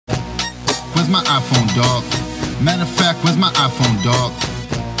my iPhone, dog? Matter of fact, where's my iPhone, dog?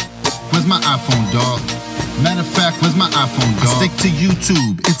 Where's my iPhone, dog? Matter of fact, where's my iPhone, dog? I stick to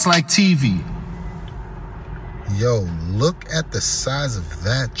YouTube. It's like TV. Yo, look at the size of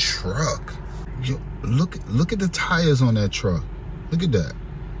that truck. Yo, look at the tires on that truck. Look at that.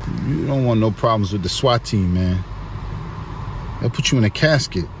 You don't want no problems with the SWAT team, man. They'll put you in a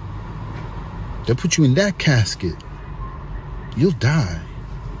casket. They'll put you in that casket. You'll die.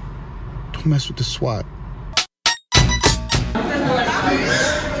 Don't mess with the SWAT.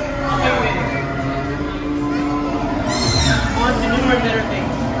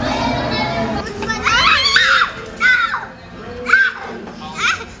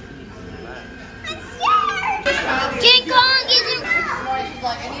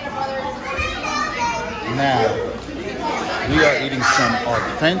 Now, we are eating some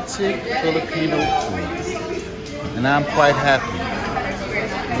authentic Filipino food, and I'm quite happy.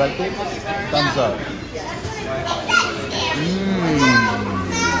 You like it? Thumbs up.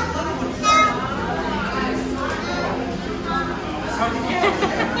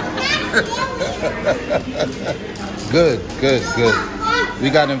 Good. We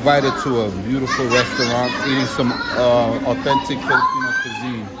got invited to a beautiful restaurant, eating some authentic Filipino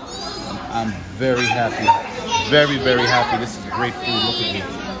cuisine. I'm very happy. Very, very happy. This is great food. Look at it.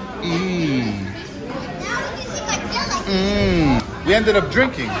 We ended up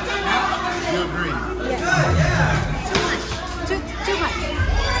drinking. You agree? Yeah. Too much.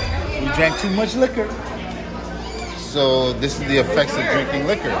 We drank too much liquor. So this is the effects of drinking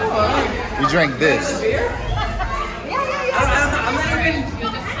liquor. We drank this. I'm not even.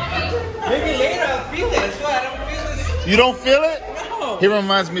 Maybe later I'll feel it. That's why I don't feel this. You don't feel it? No. He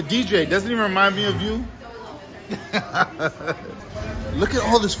reminds me of DJ. Doesn't he remind me of you? Look at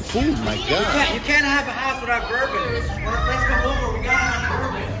all this food, my God. You can't have a house without bourbon. When our friends come over, we gotta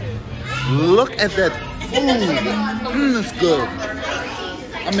have bourbon. Look at that food. It's good.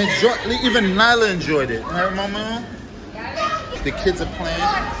 I mean, even Nyla enjoyed it. Right, Mama? The kids are playing.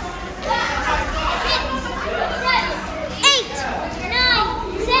 8,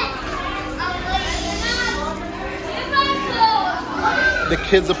 9, 10. The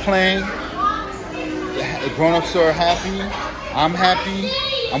kids are playing. The grown-ups are happy. I'm happy.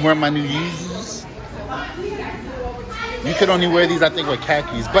 I'm wearing my new Yeezys. You could only wear these, I think, with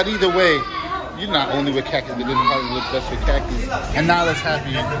khakis. But either way, you're not only with khakis, but it doesn't probably look best with khakis. And now let's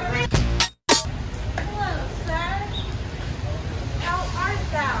happy. Hello, sir. How art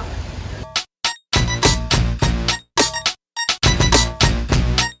thou?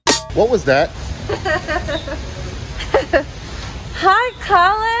 What was that? Hi,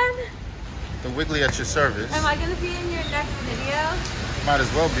 Colin. The Wiggly at your service. Am I going to be in your next video? Might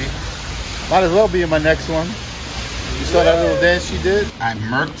as well be. Might as well be in my next one. You saw that little dance she did? I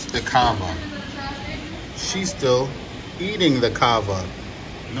murked the cava. She's still eating the cava.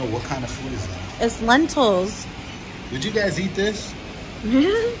 No, what kind of food is that? It's lentils. Would you guys eat this?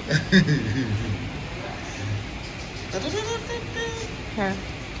 Here.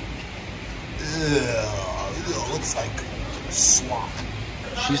 Ugh, looks like swat.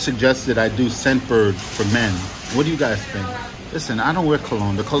 She suggested I do Scentbird for men. What do you guys think? Listen, I don't wear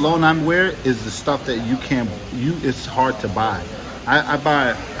cologne. The cologne I wear is the stuff that it's hard to buy.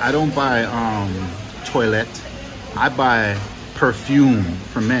 I don't buy toilet. I buy perfume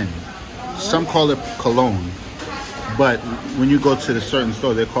for men. Some call it cologne, but when you go to the certain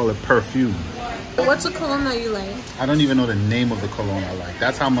store, they call it perfume. What's a cologne that you like? I don't even know the name of the cologne I like.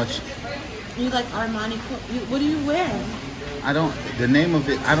 That's how much. You like Armani? What do you wear? I don't. The name of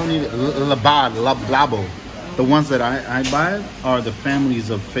it. I don't even. Labo. The ones that I buy are the families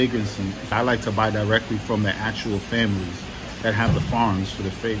of fragrances. I like to buy directly from the actual families that have the farms for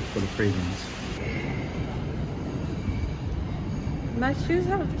the fragrance. My shoes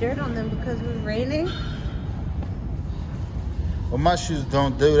have dirt on them because it was raining. Well, my shoes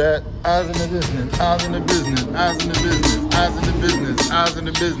don't do that. I was in the business. I was in the business. I was in the business. I was in the business. I was in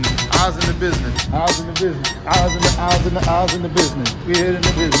the business. I was in the business. I was in the business. I was in the business. We're in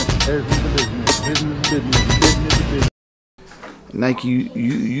the business. There's in the business. Business. Nike,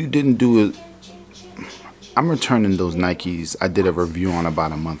 you didn't do it. I'm returning those Nikes I did a review on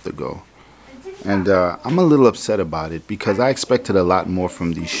about a month ago. And I'm a little upset about it because I expected a lot more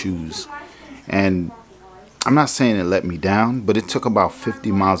from these shoes. And I'm not saying it let me down, but it took about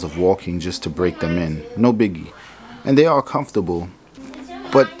 50 miles of walking just to break them in. No biggie. And they are comfortable,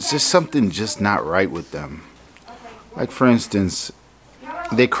 but it's just something just not right with them. Like, for instance,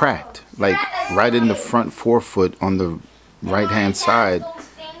 they cracked. Like, right in the front forefoot on the right-hand side,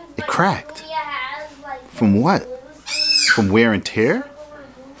 it cracked. From what? From wear and tear?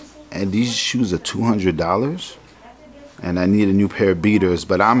 and these shoes are $200, and I need a new pair of beaters,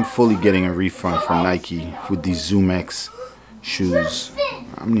 but I'm fully getting a refund from Nike with these Zoom X shoes.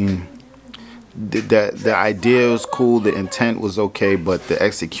 I mean, the idea was cool, the intent was okay, but the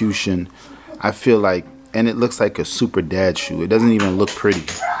execution, I feel like, and it looks like a super dad shoe. It doesn't even look pretty.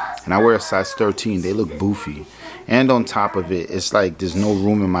 And I wear a size 13. They look boofy. And on top of it, it's like there's no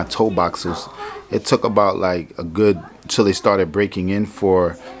room in my toe boxes. It took about like a good, till they started breaking in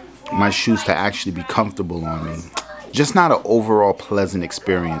for my shoes to actually be comfortable on me. Just not an overall pleasant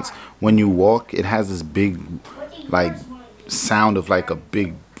experience. When you walk, it has this big, like, sound of like a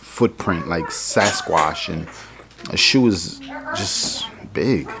big footprint, like Sasquatch, and a shoe is just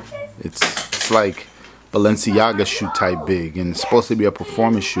big. It's like Balenciaga shoe type big, and it's supposed to be a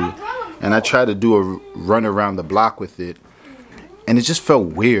performance shoe. And I tried to do a run around the block with it, and it just felt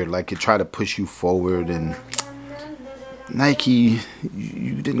weird, like it tried to push you forward. And Nike,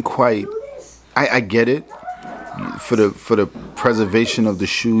 you didn't quite. I get it. For the preservation of the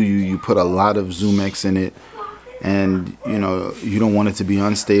shoe, you put a lot of Zoom X in it, and you know you don't want it to be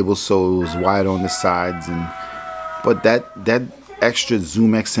unstable, so it was wide on the sides. But that extra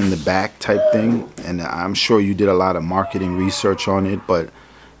Zoom X in the back type thing, and I'm sure you did a lot of marketing research on it, but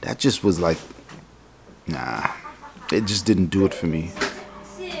that just was like, nah, it just didn't do it for me.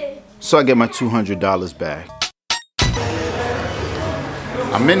 So I get my $200 back.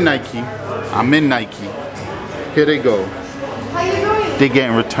 I'm in Nike. Here they go. How you doing? They're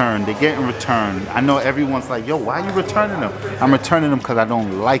getting returned. I know everyone's like, yo, why are you returning them? I'm returning them because I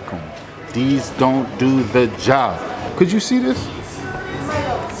don't like them. These don't do the job. Could you see this?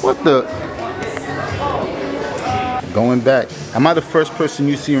 What the? Going back. Am I the first person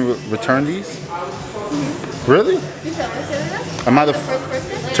you see return these? Mm-hmm. Really? Am I the first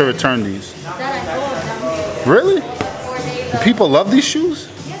person to return these? Really? People love these shoes?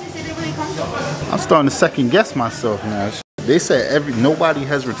 I'm starting to second guess myself now. They said nobody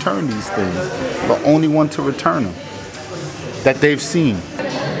has returned these things. The only one to return them that they've seen.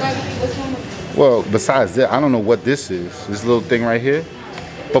 Well, besides that, I don't know what this is. This little thing right here.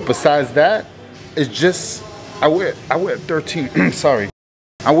 But besides that, it's just I wear 13. Sorry,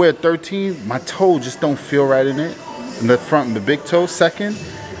 I wear 13. My toe just don't feel right in it. In the front and the big toe. Second,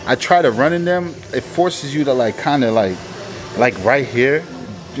 I try to run in them. It forces you to like kind of like right here.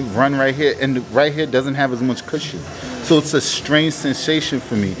 Run right here, and right here doesn't have as much cushion, so it's a strange sensation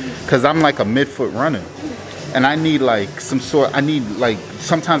for me because I'm like a midfoot runner, and I need like sometimes I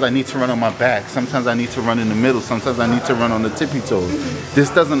need to run on my back, sometimes I need to run in the middle, sometimes I need to run on the tippy toes. This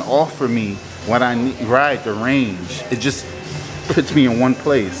doesn't offer me what I need, right? The range. It just puts me in one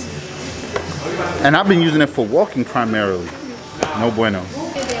place, and I've been using it for walking primarily. No bueno.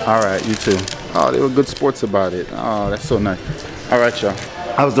 All right, you too. Oh, they were good sports about it. Oh, that's so nice. All right, y'all.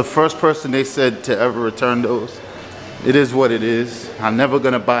 I was the first person they said to ever return those. It is what it is. I'm never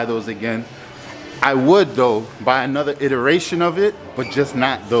gonna buy those again. I would though buy another iteration of it, but just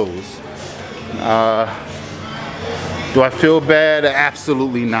not those. Do I feel bad?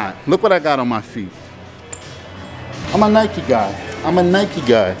 Absolutely not. Look what I got on my feet. I'm a Nike guy.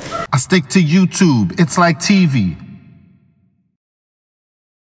 I stick to YouTube. It's like TV.